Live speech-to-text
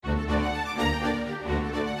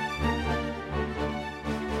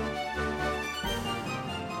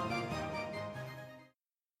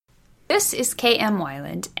This is KM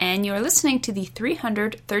Weiland, and you're listening to the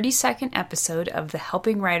 332nd episode of the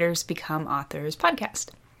Helping Writers Become Authors podcast.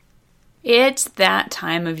 It's that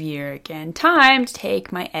time of year again, time to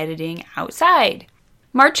take my editing outside.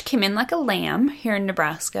 March came in like a lamb here in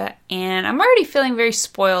Nebraska, and I'm already feeling very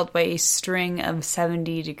spoiled by a string of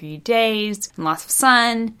 70-degree days and lots of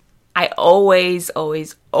sun. I always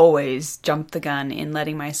jump the gun in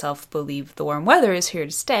letting myself believe the warm weather is here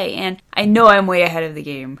to stay, and I know I'm way ahead of the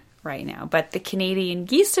game right now, but the Canadian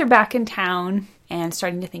geese are back in town and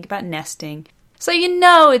starting to think about nesting, so you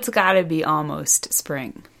know it's gotta be almost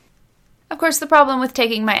spring. Of course, the problem with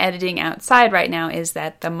taking my editing outside right now is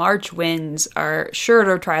that the March winds are sure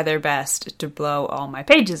to try their best to blow all my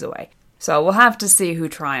pages away, so we'll have to see who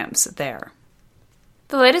triumphs there.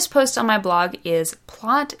 The latest post on my blog is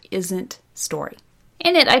Plot Isn't Story.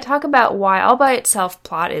 In it, I talk about why all by itself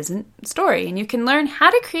plot isn't story, and you can learn how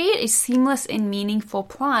to create a seamless and meaningful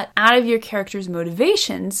plot out of your character's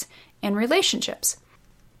motivations and relationships.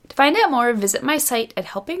 To find out more, visit my site at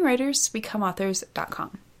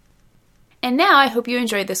helpingwritersbecomeauthors.com. And now I hope you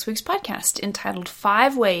enjoyed this week's podcast entitled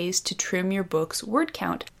 5 Ways to Trim Your Book's Word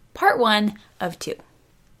Count, Part 1 of 2.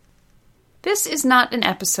 This is not an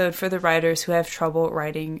episode for the writers who have trouble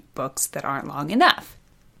writing books that aren't long enough.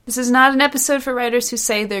 This is not an episode for writers who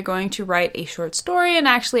say they're going to write a short story and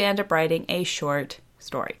actually end up writing a short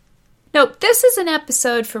story. Nope, this is an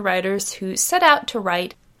episode for writers who set out to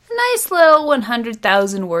write a nice little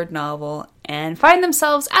 100,000 word novel and find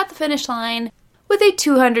themselves at the finish line with a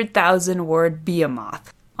 200,000 word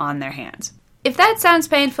behemoth on their hands. If that sounds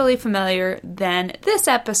painfully familiar, then this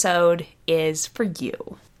episode is for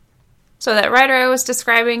you. So that writer I was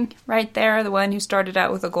describing right there, the one who started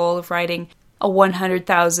out with a goal of writing a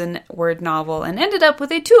 100,000 word novel and ended up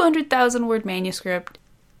with a 200,000 word manuscript.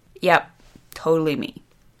 Yep, totally me.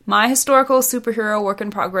 My historical superhero work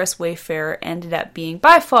in progress Wayfarer ended up being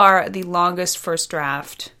by far the longest first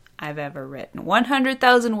draft I've ever written.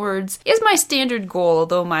 100,000 words is my standard goal,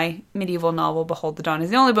 although my medieval novel Behold the Dawn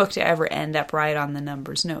is the only book to ever end up right on the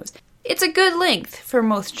number's nose. It's a good length for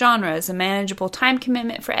most genres, a manageable time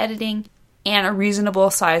commitment for editing, and a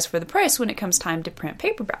reasonable size for the price when it comes time to print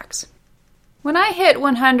paperbacks. When I hit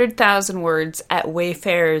 100,000 words at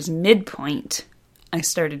Wayfarer's midpoint, I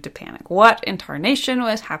started to panic. What in tarnation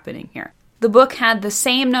was happening here? The book had the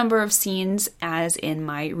same number of scenes as in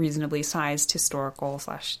my reasonably sized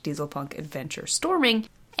historical/dieselpunk adventure Storming,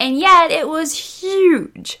 and yet it was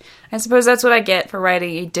huge. I suppose that's what I get for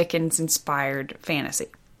writing a Dickens-inspired fantasy.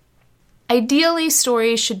 Ideally,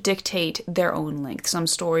 stories should dictate their own length. Some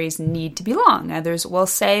stories need to be long. Others will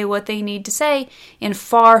say what they need to say in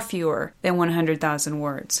far fewer than 100,000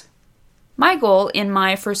 words. My goal in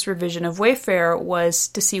my first revision of Wayfarer was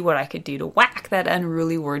to see what I could do to whack that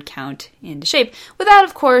unruly word count into shape, without,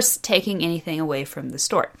 of course, taking anything away from the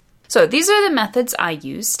story. So these are the methods I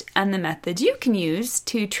used, and the methods you can use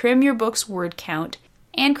to trim your book's word count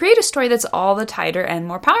and create a story that's all the tighter and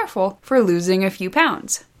more powerful for losing a few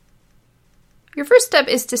pounds. Your first step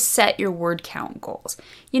is to set your word count goals.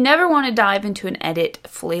 You never want to dive into an edit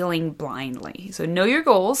flailing blindly. So know your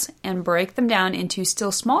goals and break them down into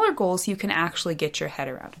still smaller goals you can actually get your head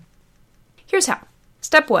around. Here's how.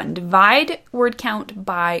 Step 1, divide word count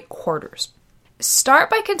by quarters. Start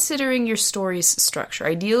by considering your story's structure.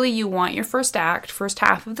 Ideally, you want your first act, first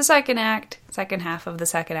half of the second act, second half of the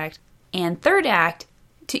second act, and third act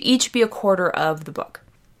to each be a quarter of the book.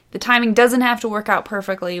 The timing doesn't have to work out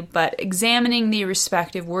perfectly, but examining the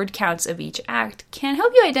respective word counts of each act can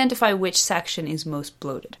help you identify which section is most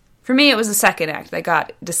bloated. For me, it was the second act that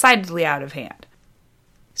got decidedly out of hand.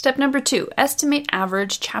 Step number 2, estimate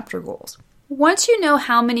average chapter goals. Once you know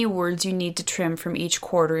how many words you need to trim from each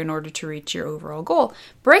quarter in order to reach your overall goal,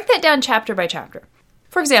 break that down chapter by chapter.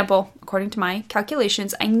 For example, according to my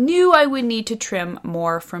calculations, I knew I would need to trim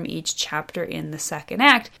more from each chapter in the second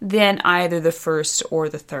act than either the first or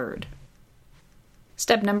the third.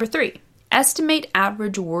 Step number 3, estimate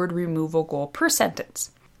average word removal goal per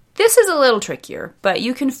sentence. This is a little trickier, but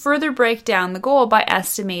you can further break down the goal by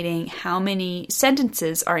estimating how many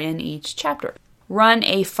sentences are in each chapter. Run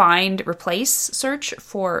a find replace search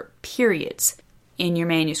for periods in your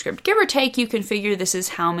manuscript. Give or take, you can figure this is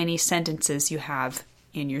how many sentences you have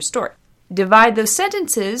in your story. Divide those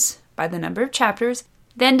sentences by the number of chapters,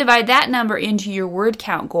 then divide that number into your word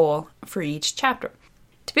count goal for each chapter.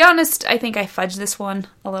 To be honest, I think I fudged this one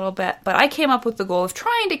a little bit, but I came up with the goal of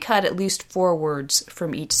trying to cut at least 4 words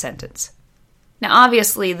from each sentence. Now,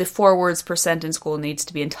 obviously, the 4 words per sentence goal needs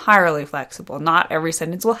to be entirely flexible. Not every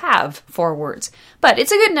sentence will have 4 words. But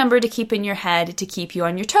it's a good number to keep in your head to keep you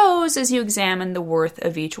on your toes as you examine the worth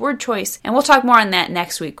of each word choice. And we'll talk more on that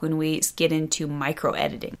next week when we get into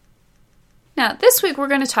micro-editing. Now, this week we're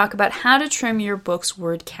going to talk about how to trim your book's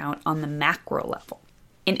word count on the macro level.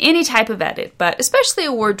 In any type of edit, but especially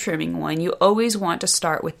a word trimming one, you always want to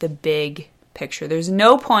start with the big picture. There's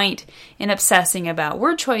no point in obsessing about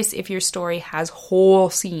word choice if your story has whole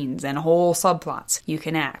scenes and whole subplots you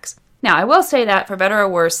can axe. Now, I will say that, for better or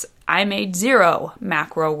worse, I made 0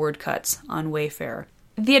 macro word cuts on Wayfarer.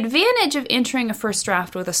 The advantage of entering a first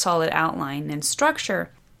draft with a solid outline and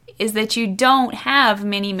structure is that you don't have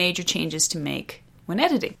many major changes to make when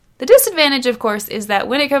editing. The disadvantage, of course, is that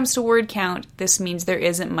when it comes to word count, this means there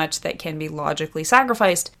isn't much that can be logically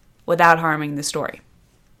sacrificed without harming the story.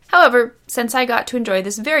 However, since I got to enjoy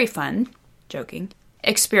this very fun,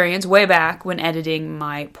 experience way back when editing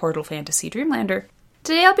my Portal Fantasy Dreamlander,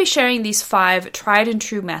 today I'll be sharing these 5 tried and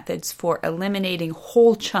true methods for eliminating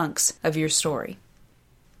whole chunks of your story.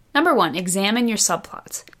 Number 1, examine your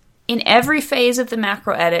subplots. In every phase of the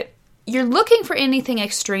macro edit, you're looking for anything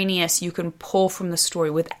extraneous you can pull from the story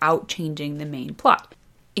without changing the main plot.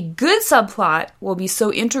 A good subplot will be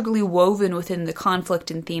so integrally woven within the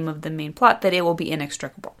conflict and theme of the main plot that it will be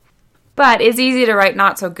inextricable. But it's easy to write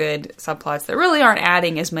not so good subplots that really aren't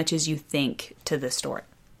adding as much as you think to the story.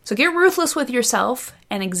 So get ruthless with yourself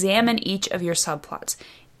and examine each of your subplots.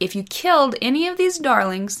 If you killed any of these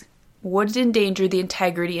darlings, would it endanger the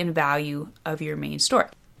integrity and value of your main story?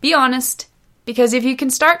 Be honest, because if you can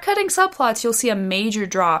start cutting subplots, you'll see a major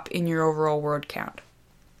drop in your overall word count.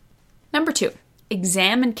 Number 2,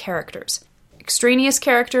 examine characters. Extraneous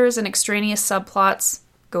characters and extraneous subplots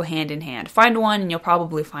go hand in hand. Find one and you'll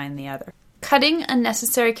probably find the other. Cutting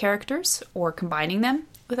unnecessary characters or combining them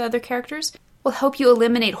with other characters will help you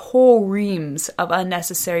eliminate whole reams of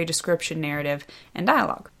unnecessary description, narrative, and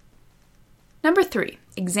dialogue. Number 3,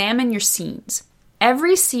 examine your scenes.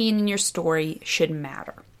 Every scene in your story should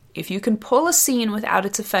matter. If you can pull a scene without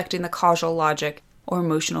its affecting the causal logic or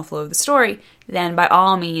emotional flow of the story, then by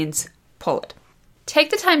all means, pull it. Take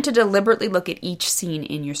the time to deliberately look at each scene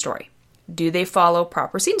in your story. Do they follow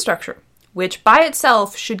proper scene structure, which by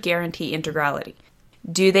itself should guarantee integrality?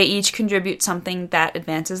 Do they each contribute something that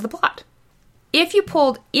advances the plot? If you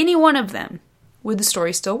pulled any one of them, would the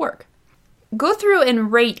story still work? Go through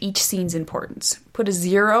and rate each scene's importance. Put a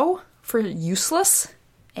 0 for useless,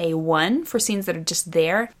 a 1 for scenes that are just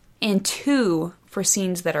there, and 2 for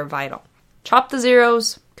scenes that are vital. Chop the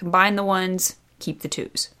 0s, combine the 1s, keep the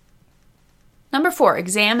 2s. Number 4,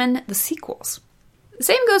 examine the sequels. The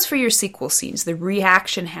same goes for your sequel scenes, the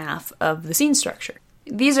reaction half of the scene structure.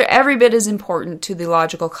 These are every bit as important to the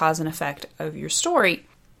logical cause and effect of your story,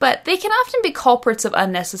 but they can often be culprits of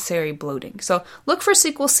unnecessary bloating. So look for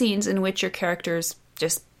sequel scenes in which your characters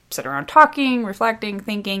just sit around talking, reflecting,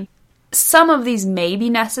 thinking. Some of these may be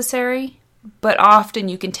necessary, but often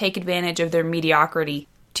you can take advantage of their mediocrity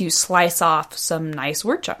to slice off some nice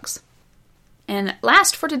word chunks. And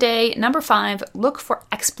last for today, number 5, look for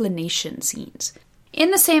explanation scenes.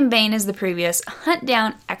 In the same vein as the previous, hunt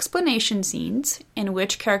down explanation scenes in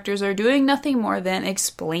which characters are doing nothing more than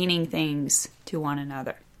explaining things to one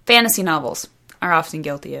another. Fantasy novels are often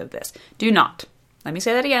guilty of this. Do not, let me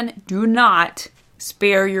say that again, do not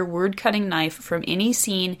spare your word-cutting knife from any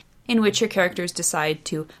scene in which your characters decide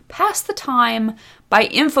to pass the time by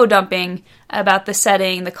info-dumping about the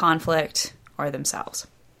setting, the conflict, or themselves.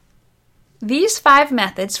 These 5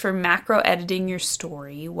 methods for macro-editing your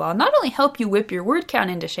story will not only help you whip your word count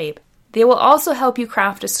into shape, they will also help you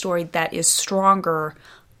craft a story that is stronger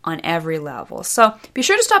on every level. So be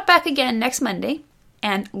sure to stop back again next Monday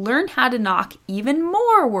and learn how to knock even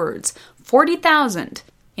more words, 40,000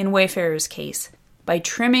 in Wayfarer's case, by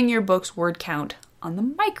trimming your book's word count on the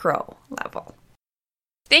micro level.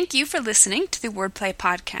 Thank you for listening to the Wordplay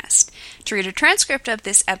Podcast. To read a transcript of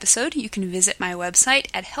this episode, you can visit my website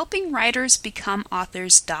at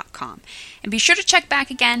helpingwritersbecomeauthors.com. And be sure to check back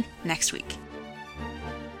again next week.